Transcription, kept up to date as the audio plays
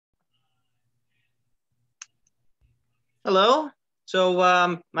Hello.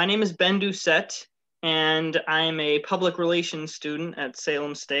 My name is Ben Doucette, and I'm a public relations student at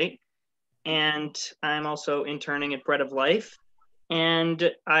Salem State, and I'm also interning at Bread of Life.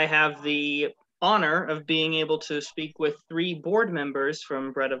 And I have the honor of being able to speak with three board members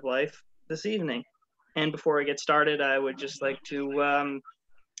from Bread of Life this evening. And before I get started, I would just like to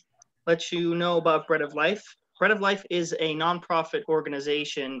let you know about Bread of Life. Bread of Life is a nonprofit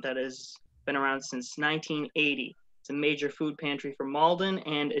organization that has been around since 1980. It's a major food pantry for Malden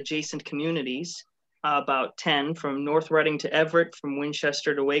and adjacent communities, about 10 from North Reading to Everett, from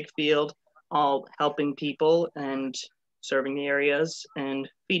Winchester to Wakefield, all helping people and serving the areas and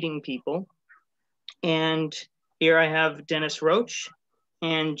feeding people. And here I have Dennis Roche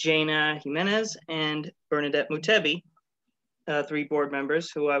and Jana Gimenez and Bernadette Mutebi, three board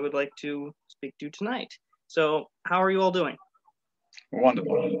members who I would like to speak to tonight. So, how are you all doing?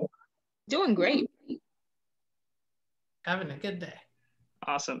 Wonderful. Doing great. Having a good day.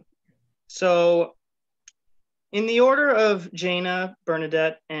 Awesome. So, in the order of Jana,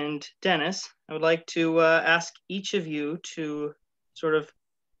 Bernadette, and Dennis, I would like to ask each of you to sort of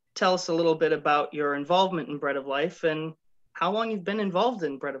tell us a little bit about your involvement in Bread of Life and how long you've been involved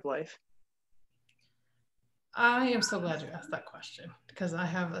in Bread of Life. I am so glad you asked that question because I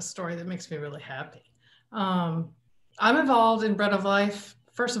have a story that makes me really happy. I'm involved in Bread of Life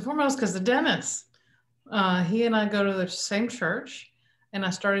first and foremost because of Dennis. He and I go to the same church, and I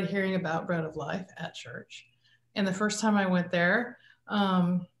started hearing about Bread of Life at church. And the first time I went there,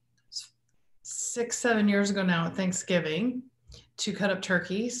 6-7 years ago now at Thanksgiving, to cut up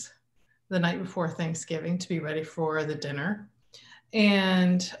turkeys the night before Thanksgiving to be ready for the dinner.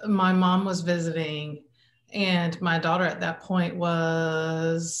 And my mom was visiting, and my daughter at that point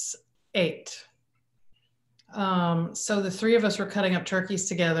was 8. So the three of us were cutting up turkeys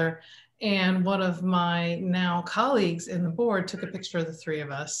together, and one of my now colleagues in the board took a picture of the three of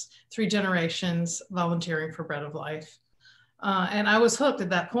us, 3 generations volunteering for Bread of Life. And I was hooked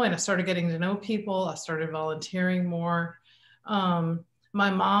at that point. I started getting to know people. I started volunteering more. My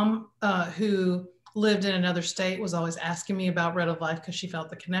mom, who lived in another state, was always asking me about Bread of Life because she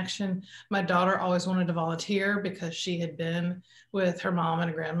felt the connection. My daughter always wanted to volunteer because she had been with her mom and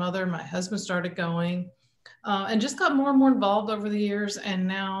a grandmother. My husband started going. And just got more and more involved over the years, and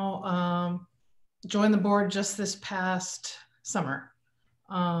now joined the board just this past summer.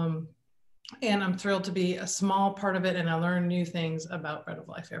 And I'm thrilled to be a small part of it, and I learn new things about Bread of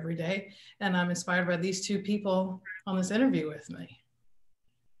Life every day. And I'm inspired by these 2 people on this interview with me.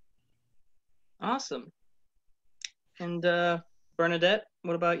 Awesome. And Bernadette,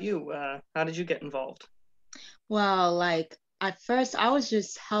 what about you? How did you get involved? Well, at first I was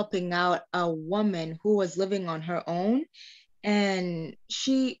just helping out a woman who was living on her own, and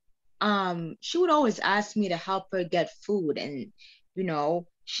she would always ask me to help her get food. And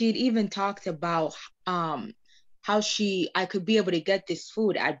she'd even talked about how I could be able to get this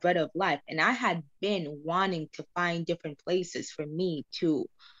food at Bread of Life, and I had been wanting to find different places for me to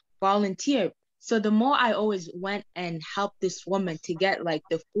volunteer. So the more I always went and helped this woman to get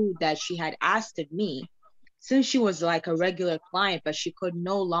the food that she had asked of me, since she was a regular client, but she could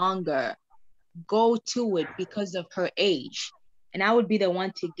no longer go to it because of her age, and I would be the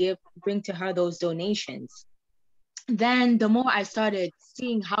one to bring to her those donations. Then the more I started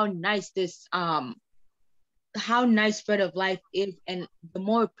seeing how nice Bread of Life is, and the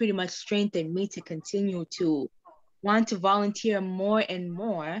more it pretty much strengthened me to continue to want to volunteer more and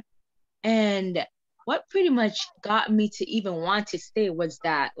more. And what pretty much got me to even want to stay was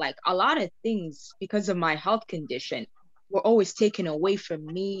that a lot of things, because of my health condition, were always taken away from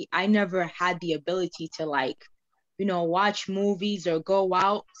me. I never had the ability to watch movies or go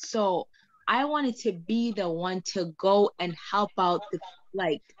out. So I wanted to be the one to go and help out the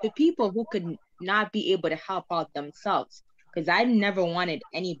people who could not be able to help out themselves, because I never wanted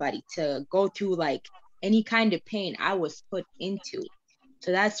anybody to go through any kind of pain I was put into.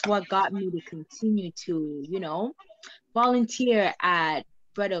 So that's what got me to continue to, volunteer at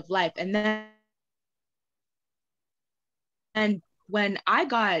Bread of Life. And when I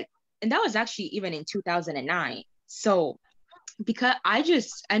got, and that was actually even in 2009. So because I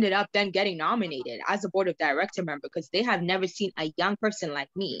just ended up then getting nominated as a board of director member, because they have never seen a young person like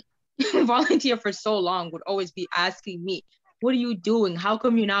me volunteer for so long, would always be asking me, what are you doing? How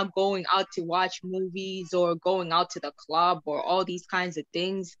come you're not going out to watch movies or going out to the club or all these kinds of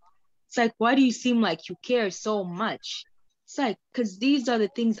things? It's why do you seem like you care so much? It's because these are the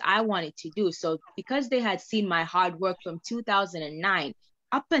things I wanted to do. So because they had seen my hard work from 2009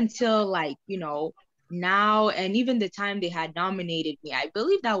 up until now, and even the time they had nominated me, I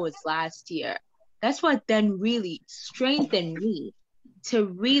believe that was last year. That's what then really strengthened me to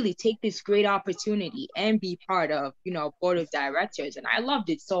really take this great opportunity and be part of, board of directors. And I loved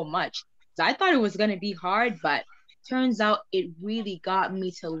it so much. So I thought it was going to be hard, but turns out it really got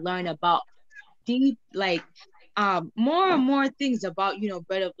me to learn about deep, more and more things about,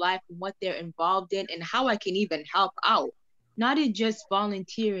 Bread of Life and what they're involved in and how I can even help out. Not in just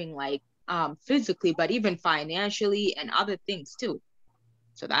volunteering, physically, but even financially and other things too.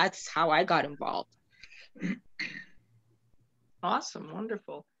 So that's how I got involved. Awesome,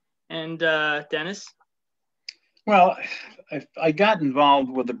 wonderful. And Dennis? Well, I got involved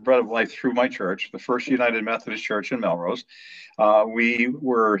with the Bread of Life through my church, the First United Methodist Church in Melrose.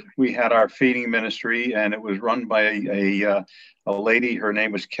 We had our feeding ministry, and it was run by a lady. Her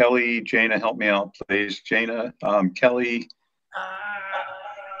name was Kelly. Jana, help me out, please. Jana, Kelly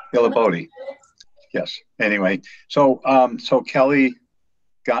Ilabodi. Yes. Anyway, so Kelly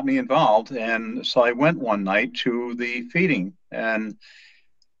got me involved, and so I went one night to the feeding, and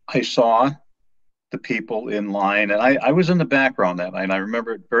I saw the people in line, and I was in the background that night. I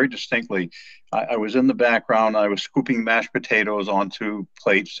remember it very distinctly. I was in the background. I was scooping mashed potatoes onto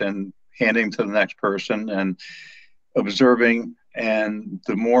plates and handing to the next person and observing. And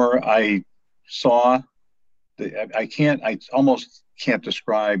the more I saw, I almost can't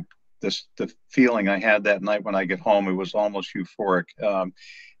describe the feeling I had that night when I get home. It was almost euphoric.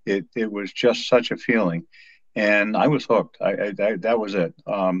 It was just such a feeling. And I was hooked. That was it.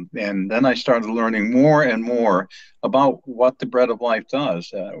 And then I started learning more and more about what the Bread of Life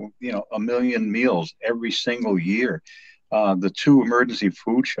does. 1 million meals every single year. The 2 emergency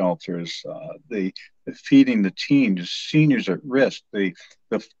food shelters, the feeding the teens, seniors at risk, the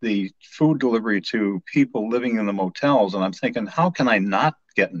food delivery to people living in the motels. And I'm thinking, how can I not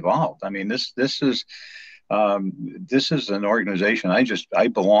get involved? I mean, this is an organization. I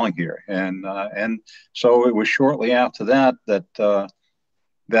belong here, and so it was shortly after that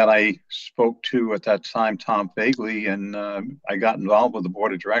I spoke to, at that time, Tom Fagley, and I got involved with the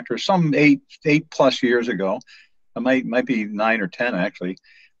board of directors some eight plus years ago. It might be 9 or 10 actually.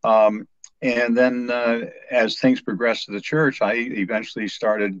 And then as things progressed to the church, I eventually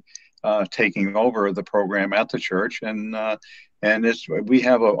started taking over the program at the church, and we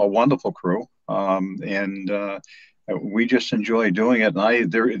have a wonderful crew. We just enjoy doing it.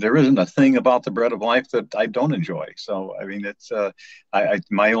 And there isn't a thing about the Bread of Life that I don't enjoy. So, I mean, it's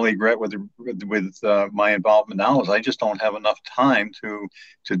my only regret with my involvement now is I just don't have enough time to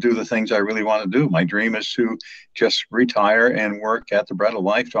do the things I really want to do. My dream is to just retire and work at the Bread of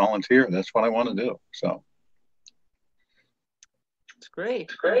Life, volunteer. That's what I want to do. So. It's great.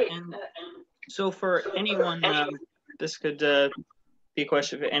 And so for anyone, this could be a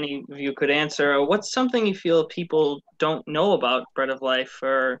question if any of you could answer. What's something you feel people don't know about Bread of Life,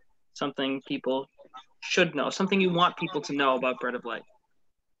 or something people should know, something you want people to know about Bread of Life?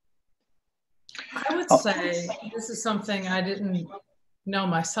 I would say this is something I didn't know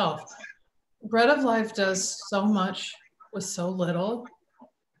myself. Bread of Life does so much with so little.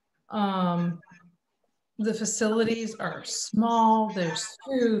 The facilities are small. There's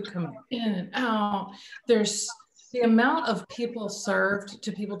food coming in and out. There's the amount of people served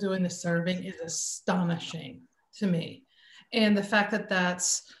to people doing the serving is astonishing to me. And the fact that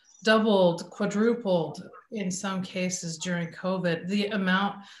that's doubled, quadrupled in some cases during COVID, the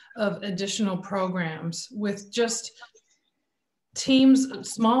amount of additional programs with just teams,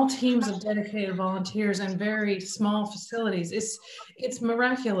 small teams of dedicated volunteers and very small facilities, it's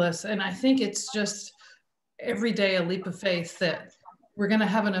miraculous. And I think it's just every day a leap of faith that we're going to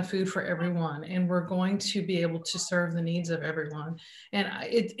have enough food for everyone, and we're going to be able to serve the needs of everyone. And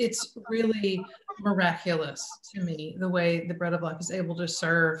it's really miraculous to me, the way the Bread of Life is able to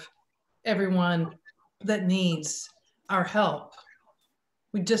serve everyone that needs our help.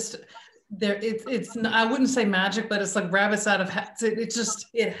 We just, it's I wouldn't say magic, but it's like rabbits out of hats.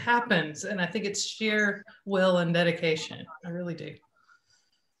 It happens. And I think it's sheer will and dedication. I really do.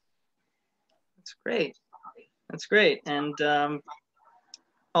 That's great. That's great. And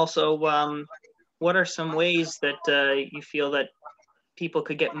also, what are some ways that you feel that people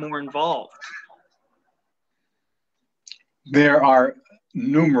could get more involved? There are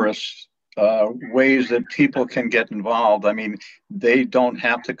numerous ways that people can get involved. I mean, they don't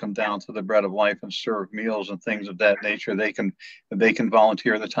have to come down to the Bread of Life and serve meals and things of that nature. They can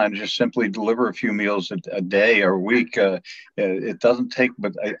volunteer the time to just simply deliver a few meals a day or a week. It doesn't take,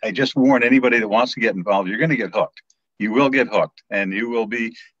 but I just warn anybody that wants to get involved, you're going to get hooked. You will get hooked, and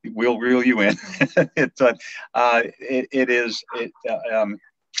we'll reel you in.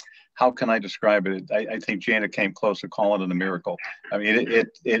 how can I describe it? I think Jana came close to calling it a miracle. I mean,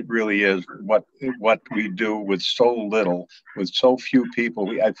 it really is what we do with so little, with so few people.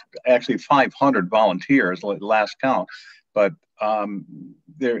 We have actually 500 volunteers last count, but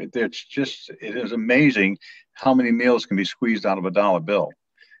it is amazing how many meals can be squeezed out of a dollar bill.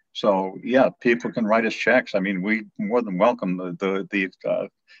 So yeah, people can write us checks. I mean, we more than welcome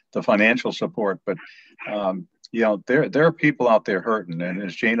the financial support, but you know, there are people out there hurting, and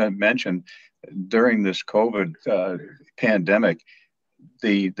as Jana mentioned, during this COVID pandemic,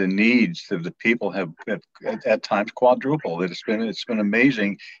 the needs of the people have at times quadrupled. It's been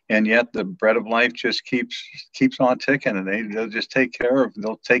amazing, and yet the bread of life just keeps on ticking, and they'll just take care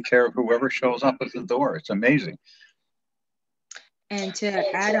of whoever shows up at the door. It's amazing. And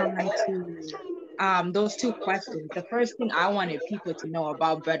to add on to those two questions, the first thing I wanted people to know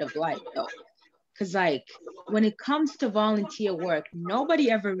about Bread of Life, though, because like when it comes to volunteer work, nobody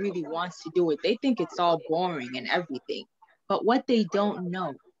ever really wants to do it. They think it's all boring and everything. But what they don't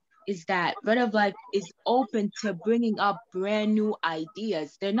know is that Bread of Life is open to bringing up brand new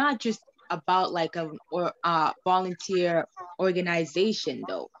ideas. They're not just about like a volunteer organization,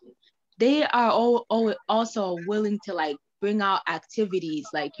 though. They are also willing to like bring out activities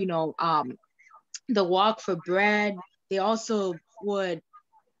like, you know, the walk for bread. They also would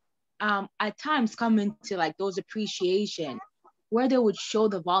at times come into like those appreciation where they would show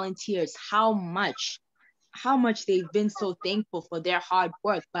the volunteers how much they've been so thankful for their hard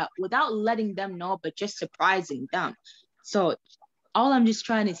work, but without letting them know, but just surprising them. So all I'm just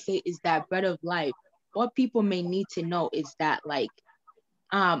trying to say is that Bread of Life, what people may need to know is that like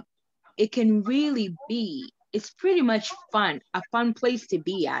it can really be, it's pretty much fun, a fun place to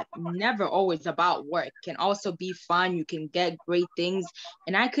be at. Never always about work. Can also be fun. You can get great things.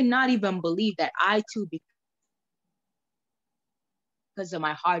 And I could not even believe that I too, because of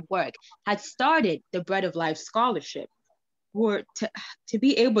my hard work, had started the Bread of Life Scholarship, were to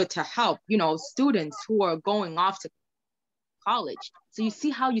be able to help, you know, students who are going off to college. So you see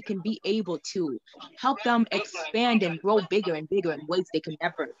how you can be able to help them expand and grow bigger and bigger in ways they can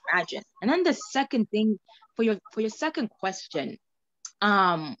never imagine. And then the second thing for your second question,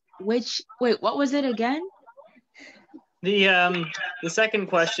 what was it again? The second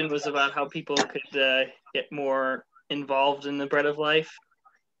question was about how people could get more involved in the Bread of Life.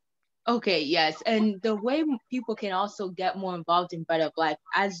 Okay, yes, and the way people can also get more involved in Bread of Life,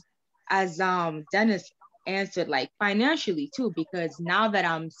 as Dennis answered, like financially too, because now that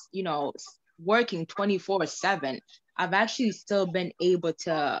I'm, you know, working 24/7, I've actually still been able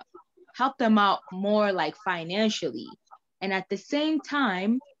to help them out more like financially. And at the same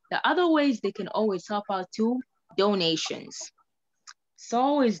time, the other ways they can always help out too, donations. So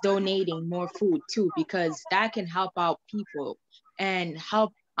always donating more food too, because that can help out people and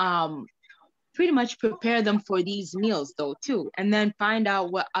help pretty much prepare them for these meals though too, and then find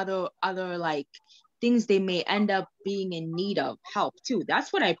out what other like things they may end up being in need of help too.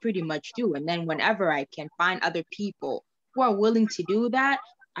 That's what I pretty much do. And then whenever I can find other people who are willing to do that,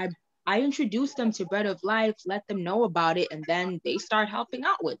 I introduce them to Bread of Life, let them know about it, and then they start helping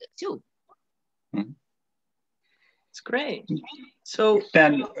out with it too. It's great. So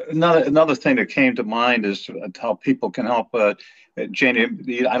then another thing that came to mind is how people can help. Jana,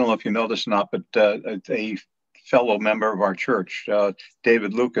 I don't know if you know this or not, but a fellow member of our church,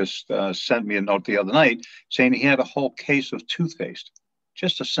 David Lucas, sent me a note the other night saying he had a whole case of toothpaste,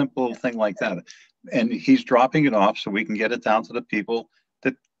 just a simple thing like that. And he's dropping it off so we can get it down to the people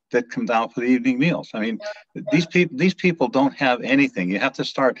that come down for the evening meals. I mean, these people don't have anything. You have to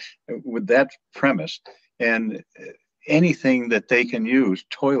start with that premise. And anything that they can use,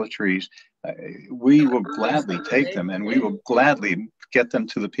 toiletries, we will gladly take them, and we will gladly get them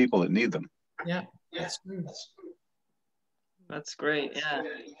to the people that need them. Yeah, that's true. That's great. Yeah,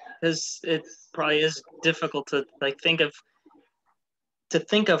 because it probably is difficult to like think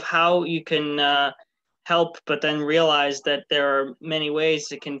of how you can help, but then realize that there are many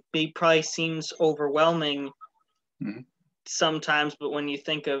ways. It can be probably seems overwhelming sometimes, but when you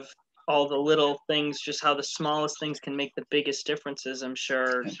think of all the little things, just how the smallest things can make the biggest differences, I'm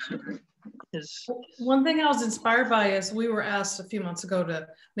sure. One thing I was inspired by is we were asked a few months ago to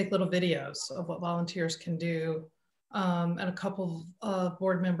make little videos of what volunteers can do. And a couple of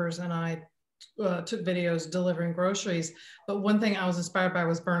board members and I took videos delivering groceries. But one thing I was inspired by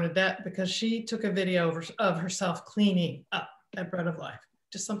was Bernadette, because she took a video of herself cleaning up at Bread of Life.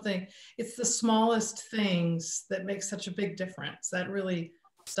 Just something, it's the smallest things that make such a big difference. That really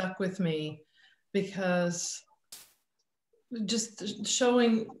stuck with me, because just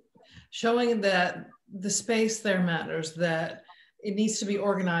showing that the space there matters, that it needs to be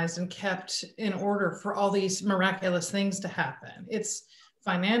organized and kept in order for all these miraculous things to happen. It's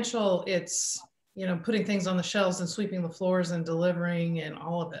financial, it's, you know, putting things on the shelves and sweeping the floors and delivering and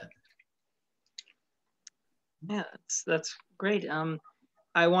all of it. Yeah, that's great.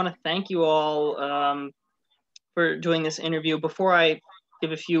 I want to thank you all for doing this interview. Before I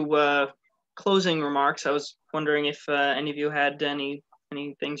give a few closing remarks, I was wondering if any of you had any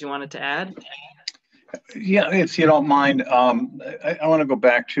things you wanted to add. Yeah, if you don't mind, I want to go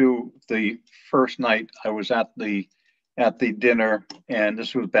back to the first night I was at the dinner, and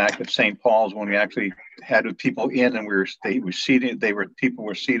this was back at St. Paul's when we actually had people in, and they were seated. People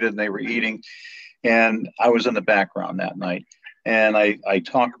were seated and they were eating, and I was in the background that night. And I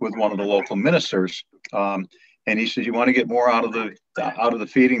talked with one of the local ministers, and he said, "You want to get more out of the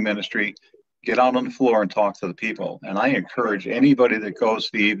feeding ministry? Get out on the floor and talk to the people." And I encourage anybody that goes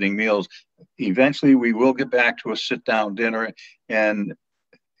to the evening meals, eventually we will get back to a sit-down dinner and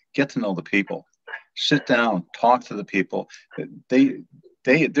get to know the people. Sit down, talk to the people.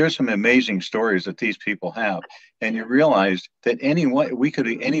 There's some amazing stories that these people have. And you realize that we could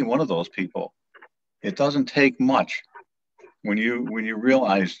be any one of those people. It doesn't take much when you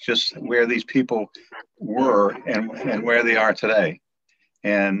realize just where these people were and where they are today.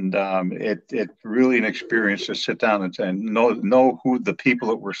 And it's really an experience to sit down and know who the people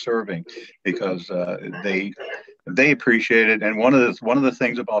that we're serving, because they appreciate it. And one of the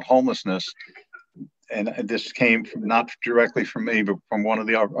things about homelessness, and this came not directly from me, but from one of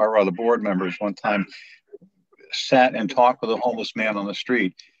our other board members, one time sat and talked with a homeless man on the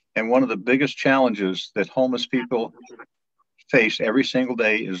street. And one of the biggest challenges that homeless people face every single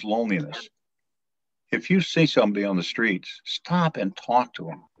day is loneliness. If you see somebody on the streets, stop and talk to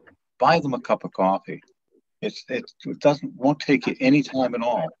them. Buy them a cup of coffee. It won't take you any time at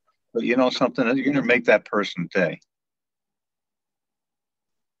all. But you know something, you're going to make that person's day.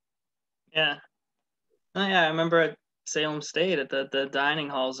 Yeah. Oh, yeah, I remember at Salem State at the dining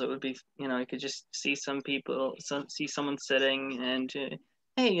halls, it would be, you know, you could just see see someone sitting and,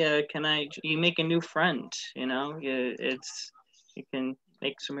 hey, you make a new friend, you know, you can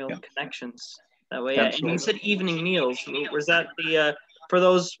make some real connections that way. Absolutely. And you said evening meals. Was that for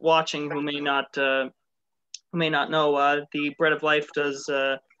those watching who may not know, the Bread of Life does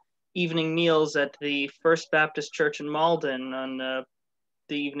evening meals at the First Baptist Church in Malden on the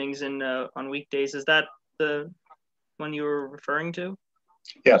evenings on weekdays. Is that the one you were referring to?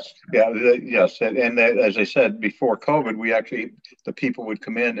 Yes, yes. And as I said, before COVID, the people would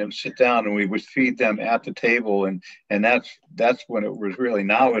come in and sit down, and we would feed them at the table, and that's when it was really.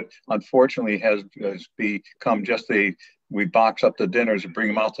 Now it unfortunately has become just we box up the dinners and bring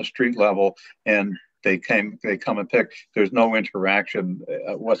them out to street level, and they come and pick. There's no interaction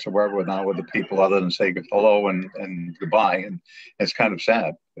whatsoever now with the people other than say hello and goodbye, and it's kind of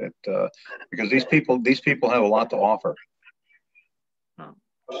sad because these people have a lot to offer.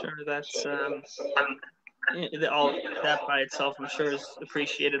 Sure, that's all that by itself, I'm sure, is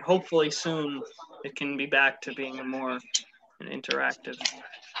appreciated. Hopefully soon it can be back to being more interactive.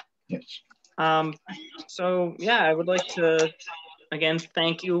 Yes. So yeah, I would like to again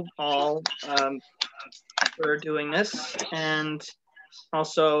thank you all for doing this, and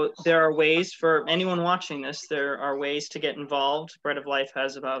also there are ways for anyone watching this. There are ways to get involved. Bread of Life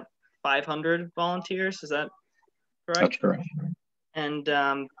has about 500 volunteers. Is that correct? That's correct. And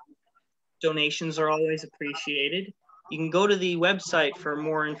donations are always appreciated. You can go to the website for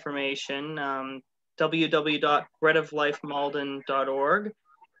more information, www.breadoflifemalden.org.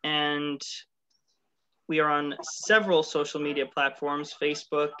 And we are on several social media platforms,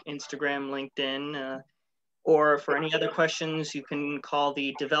 Facebook, Instagram, LinkedIn. Or for any other questions, you can call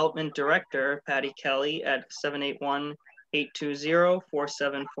the Development Director, Patty Kelly, at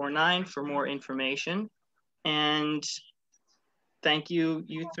 781-820-4749 for more information. And thank you,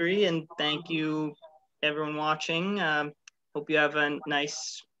 you three, and thank you, everyone watching. Hope you have a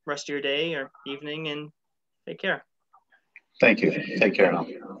nice rest of your day or evening, and take care. Thank you. Take care now.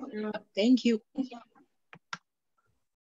 Thank you.